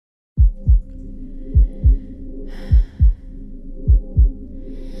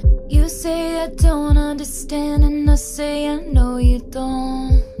say I don't understand, and I say I know you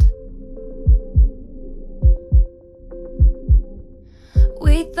don't.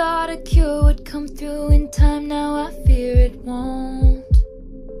 We thought a cure would come through in time, now I fear it won't.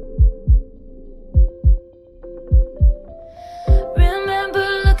 Remember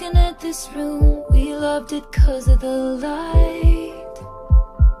looking at this room, we loved it 'cause of the light.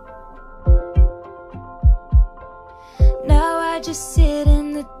 Now I just sit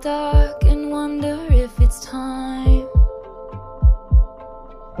in the dark and wonder if it's time.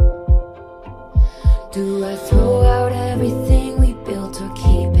 Do I throw out everything we built or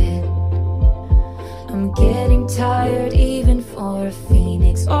keep it? I'm getting tired even for a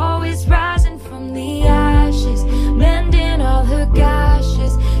phoenix, always rising from the ashes, mending all her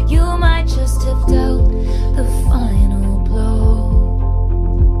gashes. You might just have dealt the final blow.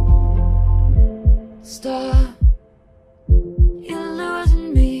 Stop, you're losing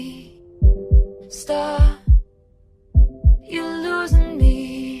me. Stop, you're losing me.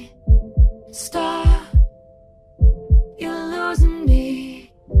 Stop, you're losing me.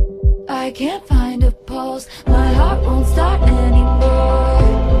 I can't find a pulse, my heart won't start anymore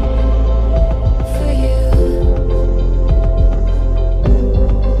for you.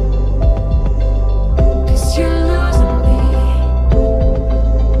 'Cause you're losing me.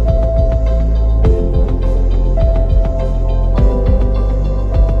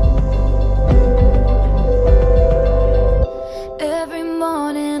 Every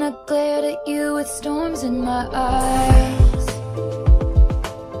morning I glared at you with storms in my eyes.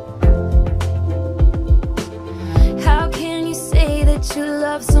 How can you say that you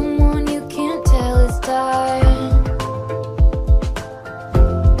love someone you can't tell is dying?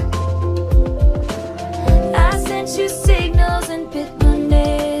 I sent you signals and bit my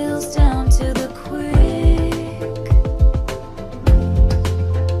nails down to the quick.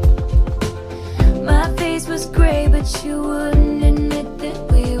 My face was gray, but you wouldn't admit that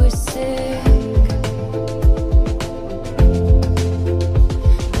we were sick.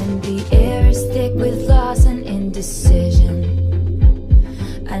 And the air is thick with loss and indecision.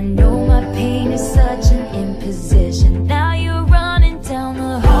 I know my pain is such an imposition. Now you're running down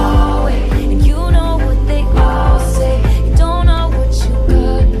the hallway, and you know what they all say. You don't know what you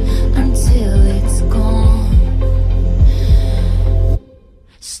got until it's gone.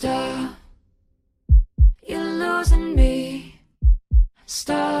 Stop, you're losing me.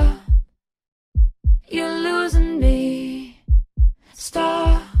 Stop, you're losing me.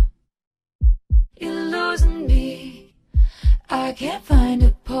 Stop, you're losing me. I can't find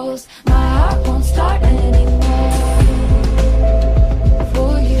a pulse, my heart won't start anymore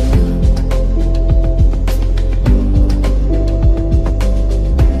for you.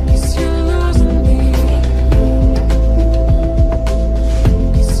 'Cause you're losing me.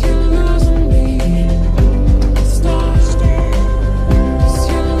 'Cause you're losing me. Stop, 'cause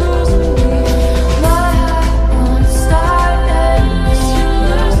you're losing me. My heart won't start anymore. 'Cause you're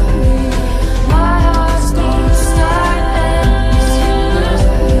losing me. My heart won't start anymore.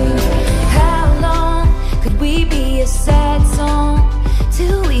 How long could we be a sad song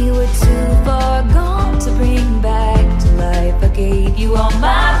till we were too far gone to bring back to life? I gave you all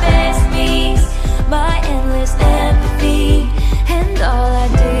my best me's, my endless empathy, and all I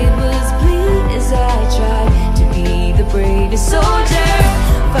did was bleed as I tried to be the bravest soldier,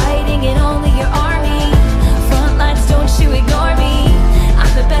 fighting in only your army. Front lines, don't you ignore me.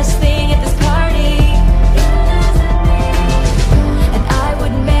 I'm the best thing at this party. And I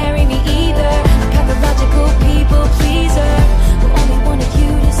wouldn't marry me either, a pathological people pleaser who only wanted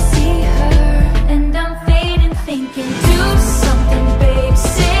you to see her. And I'm fading, thinking, do something, babe,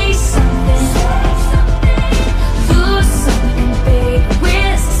 say something. Lose something, babe,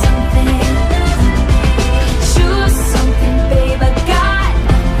 risk something. Choose something, babe, I got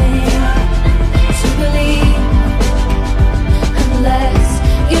nothing to believe unless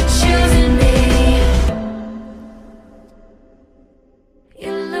you're choosing me.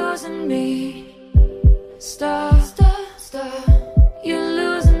 You're losing me. Stop, stop, stop. You're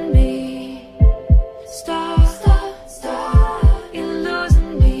losing me. Stop, stop, stop. You're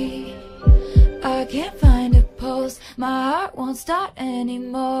losing me. I can't find a pulse, my heart won't start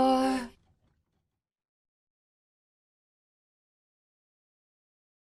anymore.